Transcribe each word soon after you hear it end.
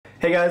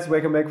Hey guys,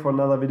 welcome back for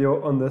another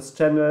video on this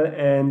channel,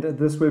 and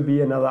this will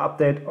be another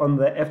update on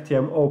the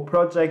FTMO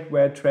project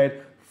where I trade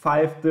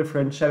 5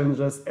 different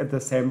challenges at the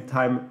same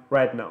time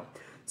right now.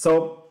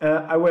 So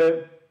I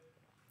will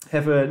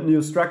have a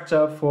new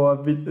structure for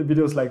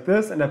videos like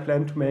this, and I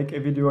plan to make a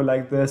video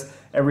like this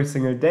every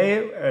single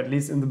day, at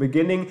least in the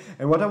beginning.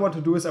 And what I want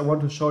to do is I want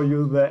to show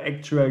you the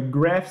actual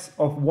graphs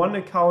of one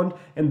account,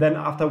 and then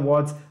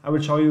afterwards I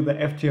will show you the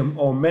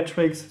FTMO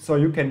metrics so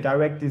you can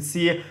directly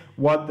see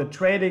what the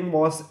trading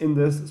was in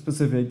this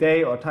specific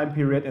day or time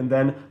period, and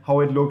then how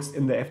it looks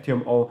in the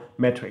FTMO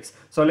metrics.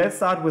 So let's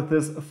start with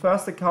this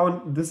first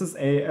account. This is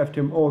a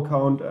FTMO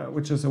account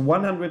which is a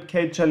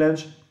 100k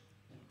challenge.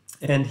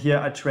 And here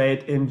I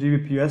trade in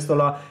GBP US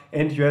dollar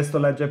and US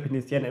dollar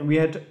Japanese yen. And we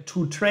had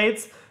 2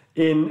 trades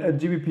in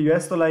GBP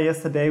US dollar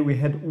yesterday. We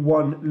had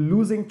one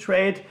losing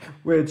trade,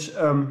 which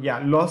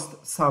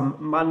lost some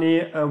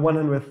money,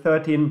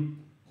 113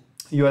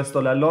 US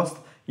dollar lost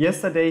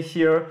yesterday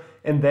here.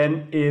 And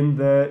then in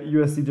the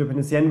USD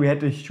Japanese yen, we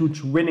had a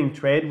huge winning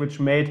trade, which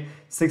made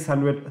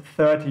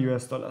 630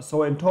 US dollars.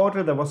 So in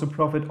total, there was a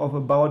profit of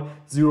about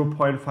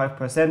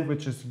 0.5%,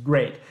 which is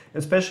great.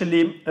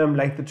 Especially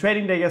like the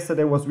trading day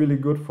yesterday was really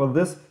good for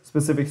this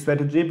specific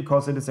strategy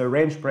because it is a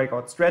range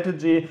breakout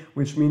strategy,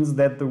 which means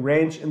that the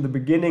range in the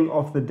beginning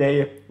of the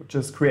day, which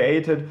is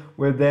created,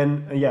 will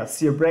then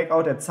see a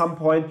breakout at some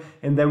point,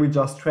 and then we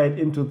just trade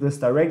into this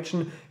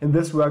direction. And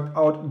this worked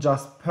out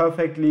just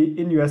perfectly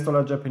in US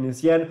dollar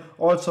Japanese yen.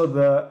 Also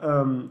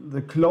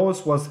the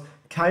close was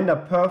kind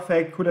of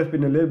perfect, could have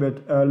been a little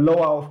bit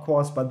lower of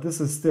course, but this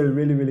is still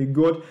really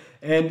good.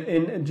 And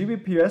in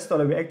GBP US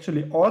dollar we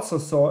actually also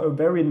saw a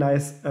very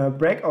nice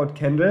breakout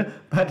candle,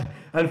 but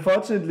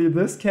unfortunately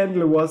this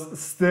candle was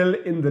still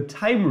in the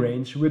time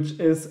range, which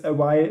is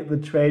why the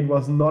trade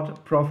was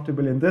not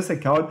profitable in this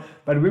account.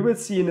 But we will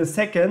see in a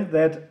second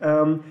that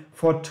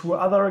for 2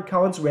 other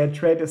accounts where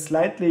trade is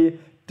slightly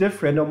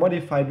different or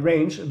modified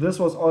range, this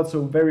was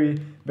also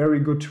very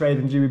good trade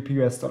in GBP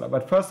US dollar.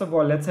 But first of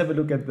all, let's have a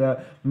look at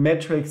the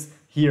metrics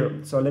here.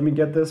 So let me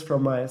get this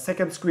from my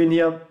second screen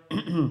here.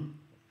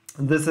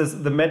 This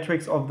is the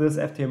metrics of this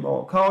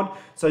FTMO account.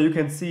 So you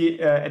can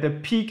see at a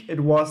peak it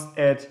was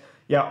at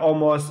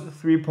almost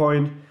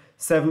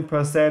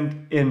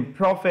 3.7% in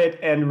profit,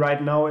 and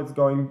right now it's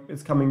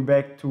coming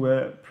back to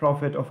a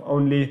profit of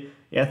only,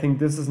 I think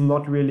this is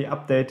not really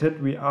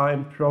updated. We are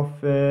in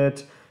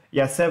profit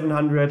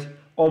 700,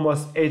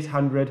 almost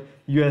 800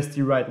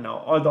 USD right now.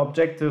 All the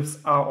objectives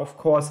are of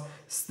course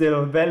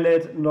still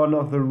valid. None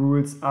of the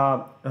rules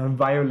are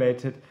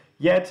violated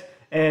yet.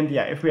 And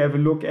if we have a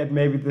look at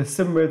maybe the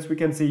symbols, we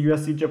can see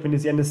USD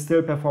Japanese yen is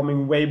still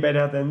performing way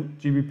better than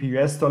GBP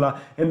US dollar,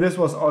 and this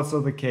was also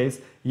the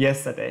case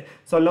yesterday.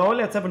 So now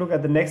let's have a look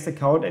at the next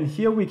account, and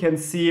here we can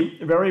see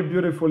very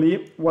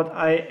beautifully what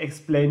I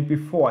explained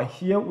before.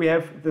 Here we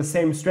have the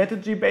same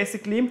strategy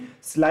basically,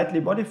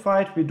 slightly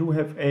modified. We do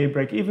have a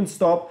break-even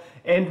stop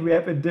and we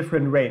have a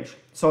different range.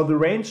 So the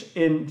range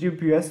in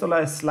GBP US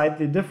dollar is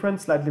slightly different,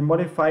 slightly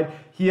modified.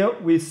 Here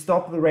we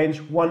stopped the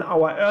range 1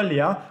 hour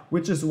earlier,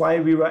 which is why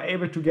we were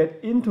able to get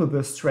into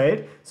this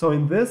trade. So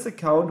in this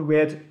account we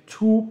had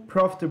 2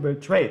 profitable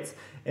trades,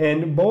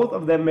 and both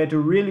of them made a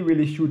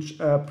really huge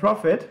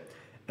profit.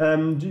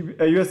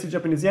 USD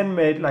Japanese yen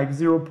made like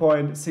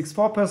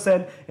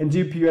 0.64% and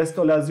GBP US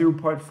dollar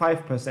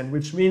 0.5%,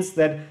 which means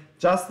that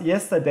just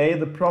yesterday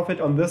the profit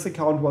on this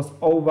account was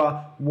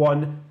over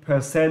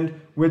 1%,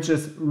 which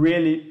is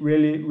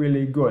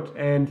really good.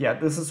 And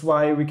this is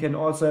why we can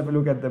also have a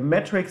look at the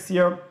metrics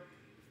here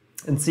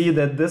and see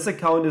that this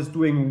account is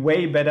doing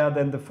way better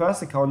than the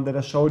first account that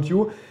I showed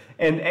you.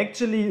 And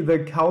actually the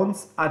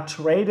accounts are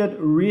traded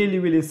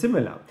really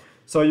similar.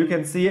 So you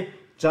can see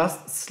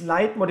just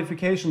slight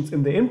modifications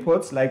in the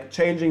inputs, like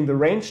changing the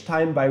range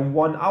time by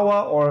 1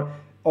 hour or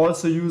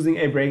also using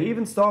a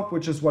break-even stop,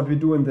 which is what we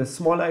do in this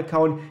smaller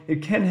account.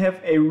 It can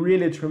have a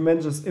really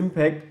tremendous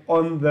impact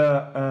on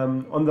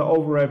the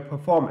overall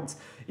performance.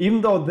 Even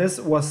though this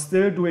was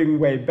still doing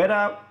way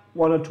better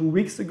 1 or 2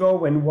 weeks ago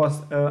when it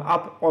was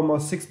up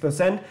almost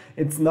 6%,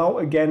 it's now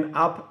again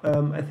up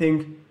I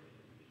think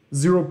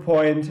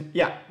nearly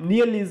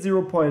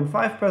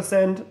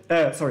 0.5%,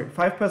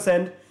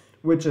 5%,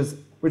 which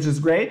is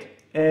great.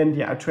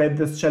 And I trade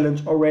this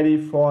challenge already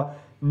for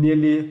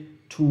nearly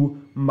 2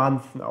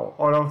 months now.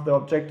 All of the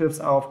objectives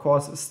are of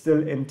course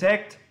still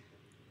intact,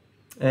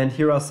 and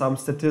here are some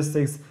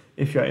statistics.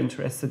 If you're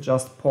interested,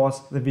 just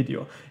pause the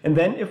video. And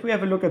then if we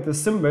have a look at the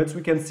symbols,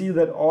 we can see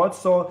that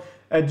also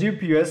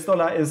GBP US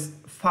dollar is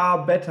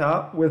far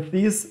better with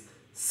these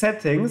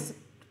settings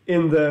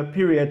in the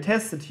period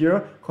tested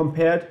here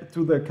compared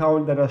to the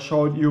account that I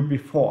showed you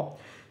before.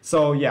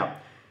 So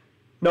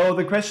now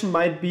the question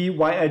might be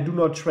why I do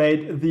not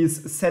trade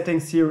these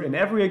settings here in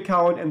every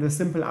account, and the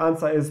simple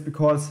answer is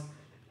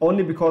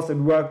only because it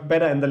worked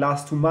better in the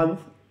last 2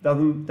 months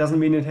doesn't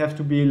mean it have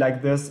to be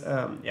like this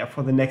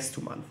for the next 2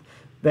 months.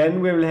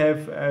 Then we will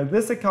have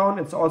this account.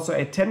 It's also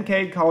a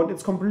 10k account.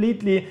 It's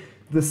completely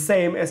the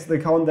same as the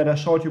account that I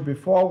showed you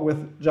before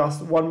with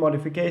just one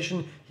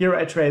modification. Here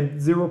I trade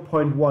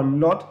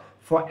 0.1 lot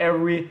for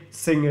every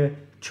single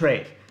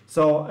trade.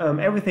 So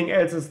everything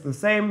else is the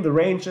same, the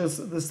range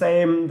is the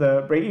same,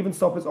 the break-even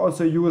stop is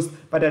also used,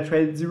 but I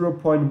trade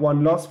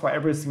 0.1 loss for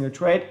every single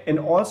trade, and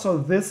also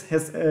this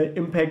has an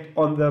impact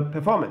on the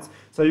performance.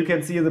 So you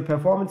can see the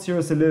performance here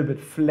is a little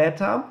bit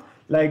flatter,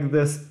 like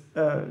this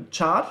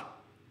chart.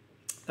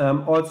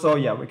 Also,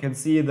 yeah, we can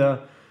see the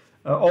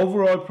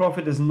overall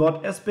profit is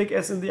not as big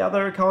as in the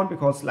other account,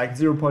 because like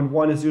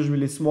 0.1 is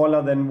usually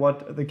smaller than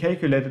what the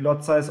calculated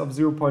lot size of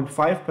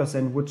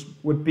 0.5%, which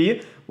would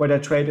be what I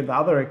trade in the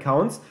other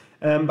accounts.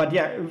 But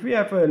yeah, if we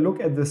have a look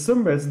at the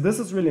symbols, this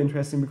is really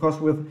interesting, because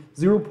with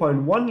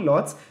 0.1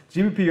 lots,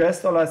 GBP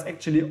US dollar is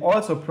actually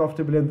also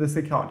profitable in this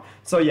account.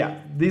 So yeah,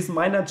 these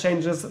minor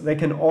changes, they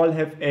can all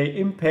have an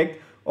impact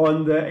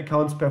on the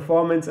account's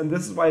performance, and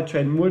this is why I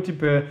trade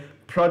multiple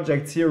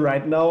projects here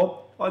right now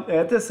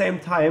at the same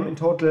time, in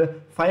total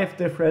 5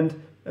 different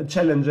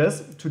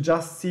challenges, to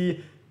just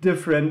see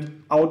different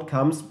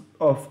outcomes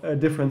of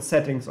different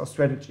settings or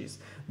strategies.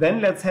 Then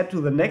let's head to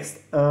the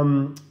next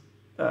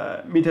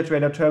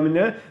MetaTrader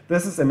terminal.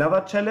 This is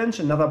another challenge,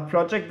 another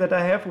project that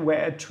I have,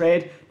 where I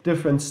trade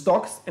different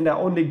stocks and I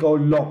only go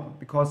long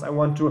because I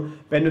want to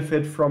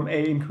benefit from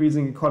an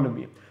increasing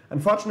economy.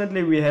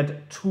 Unfortunately, we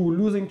had 2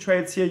 losing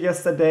trades here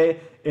yesterday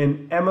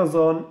in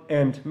Amazon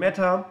and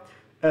Meta.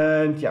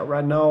 And yeah,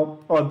 right now,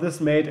 this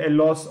made a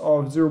loss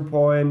of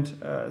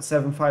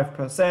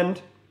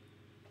 0.75%.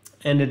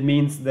 And it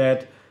means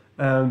that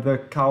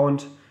the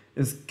count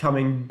is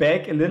coming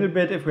back a little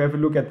bit if we have a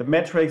look at the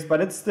metrics,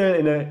 but it's still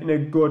in a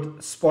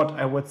good spot,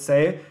 I would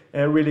say,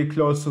 really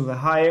close to the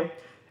high.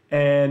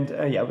 And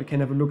yeah, we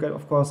can have a look at,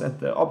 of course, at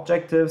the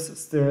objectives.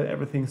 Still,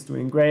 everything's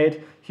doing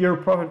great. Here,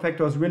 profit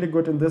factor is really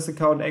good in this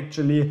account,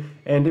 actually.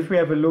 And if we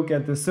have a look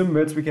at the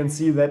symbols, we can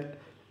see that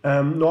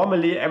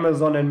normally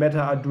Amazon and Meta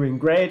are doing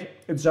great.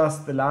 It's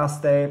just the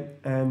last day,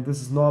 and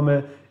this is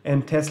normal.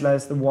 And Tesla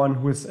is the one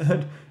who is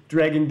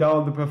dragging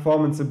down the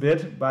performance a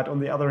bit, but on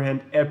the other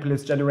hand, Apple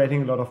is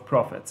generating a lot of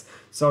profits.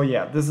 So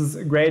yeah, this is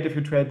great if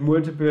you trade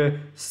multiple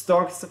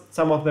stocks.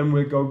 Some of them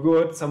will go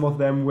good, some of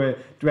them will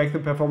drag the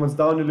performance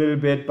down a little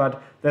bit,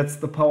 but that's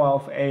the power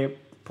of a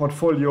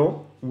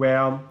portfolio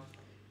where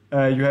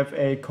you have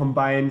a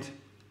combined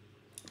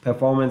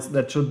performance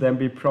that should then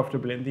be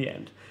profitable in the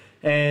end.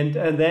 And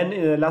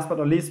then last but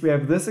not least, we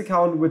have this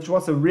account, which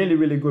was a really,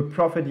 really good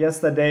profit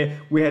yesterday.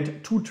 We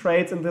had 2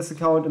 trades in this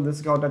account. In this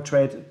account, I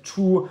trade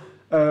 2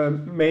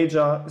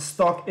 major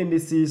stock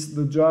indices,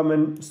 the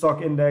German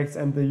stock index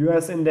and the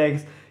US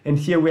index. And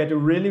here we had a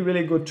really,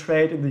 really good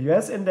trade in the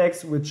US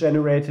index, which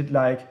generated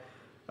like,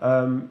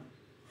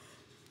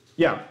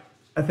 yeah,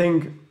 I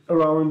think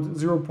around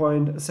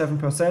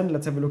 0.7%.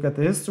 Let's have a look at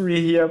the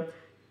history here.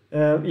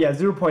 Yeah,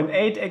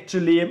 0.8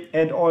 actually,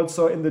 and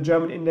also in the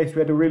German index we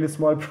had a really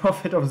small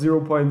profit of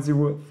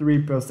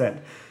 0.03%.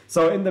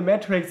 So in the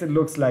metrics it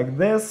looks like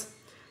this.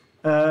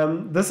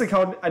 This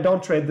account, I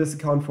don't trade this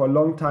account for a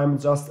long time,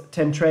 just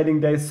 10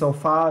 trading days so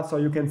far, so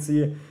you can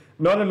see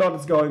not a lot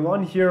is going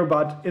on here,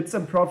 but it's a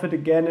profit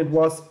again. It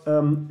was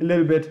a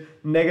little bit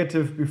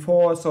negative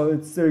before, so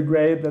it's still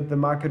great that the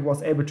market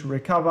was able to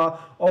recover.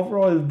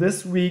 Overall,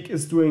 this week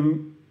is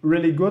doing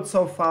really good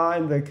so far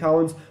in the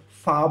accounts,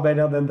 far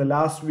better than the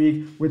last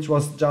week, which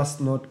was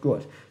just not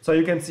good. So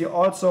you can see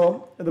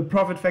also the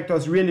profit factor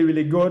is really,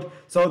 really good.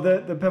 So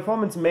the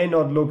performance may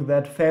not look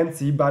that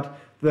fancy, but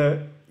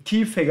the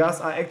key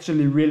figures are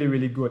actually really,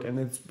 really good. And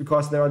it's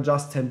because there are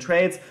just 10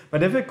 trades.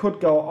 But if it could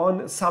go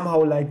on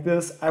somehow like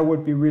this, I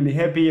would be really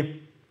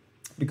happy,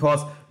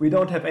 because we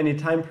don't have any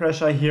time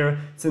pressure here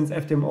since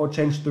FTMO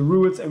changed the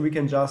rules, and we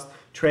can just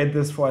trade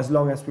this for as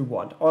long as we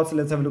want. Also,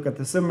 let's have a look at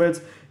the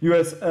symbols.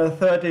 US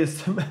 30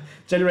 is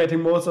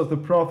generating most of the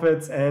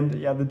profits, and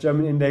yeah, the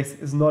German index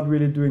is not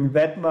really doing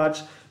that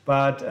much.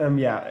 But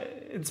yeah,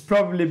 it's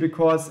probably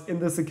because in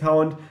this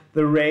account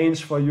the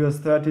range for US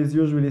 30 is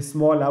usually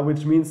smaller,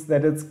 which means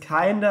that it's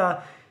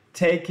kinda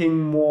taking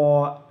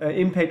more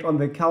impact on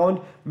the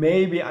account.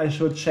 Maybe I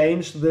should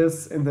change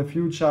this in the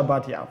future,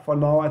 but yeah, for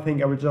now I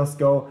think I will just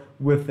go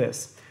with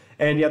this.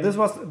 And yeah, this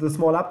was the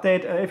small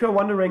update. If you're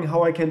wondering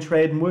how I can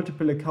trade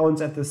multiple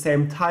accounts at the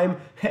same time,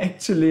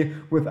 actually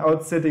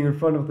without sitting in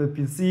front of the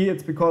PC,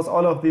 it's because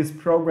all of these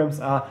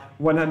programs are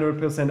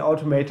 100%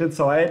 automated,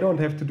 so I don't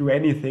have to do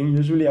anything.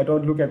 Usually I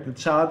don't look at the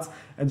charts,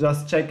 I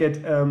just check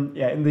it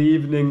yeah, in the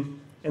evening,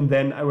 and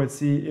then I will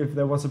see if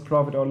there was a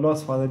profit or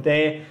loss for the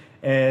day.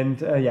 And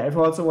yeah, if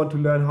you also want to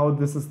learn how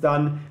this is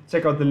done,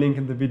 check out the link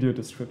in the video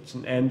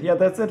description. And yeah,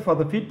 that's it for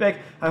the feedback.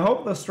 I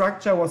hope the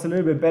structure was a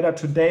little bit better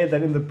today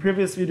than in the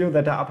previous video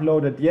that I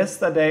uploaded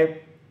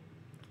yesterday.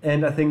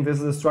 And I think this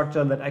is a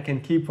structure that I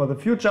can keep for the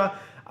future.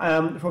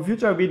 For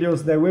future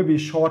videos, they will be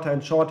shorter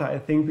and shorter, I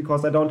think,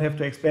 because I don't have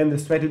to explain the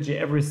strategy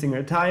every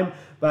single time.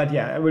 But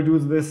yeah, I will do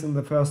this in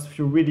the first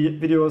few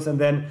videos, and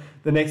then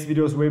the next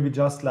videos will be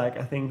just like,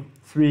 I think,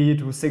 3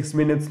 to 6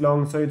 minutes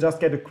long. So you just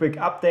get a quick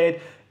update.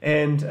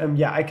 And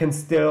yeah, I can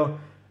still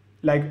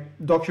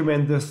like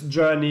document this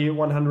journey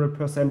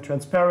 100%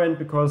 transparent,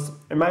 because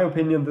in my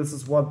opinion, this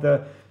is what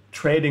the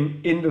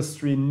trading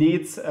industry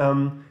needs.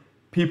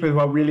 people who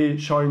are really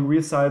showing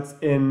results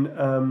in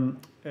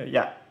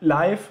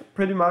live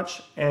pretty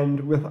much, and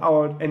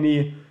without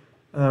any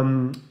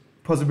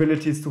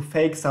possibilities to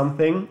fake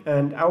something.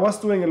 And I was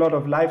doing a lot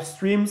of live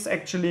streams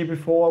actually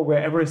before, where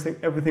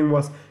everything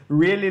was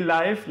really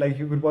live, like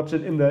you could watch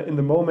it in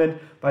the moment.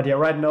 But yeah,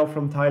 right now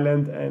from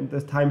Thailand and the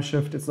time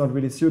shift, it's not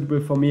really suitable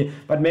for me,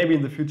 but maybe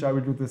in the future I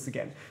will do this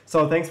again.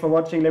 So thanks for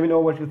watching. Let me know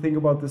what you think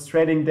about this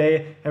trading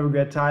day. Have a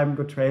great time,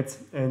 good trades,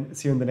 and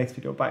see you in the next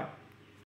video. Bye.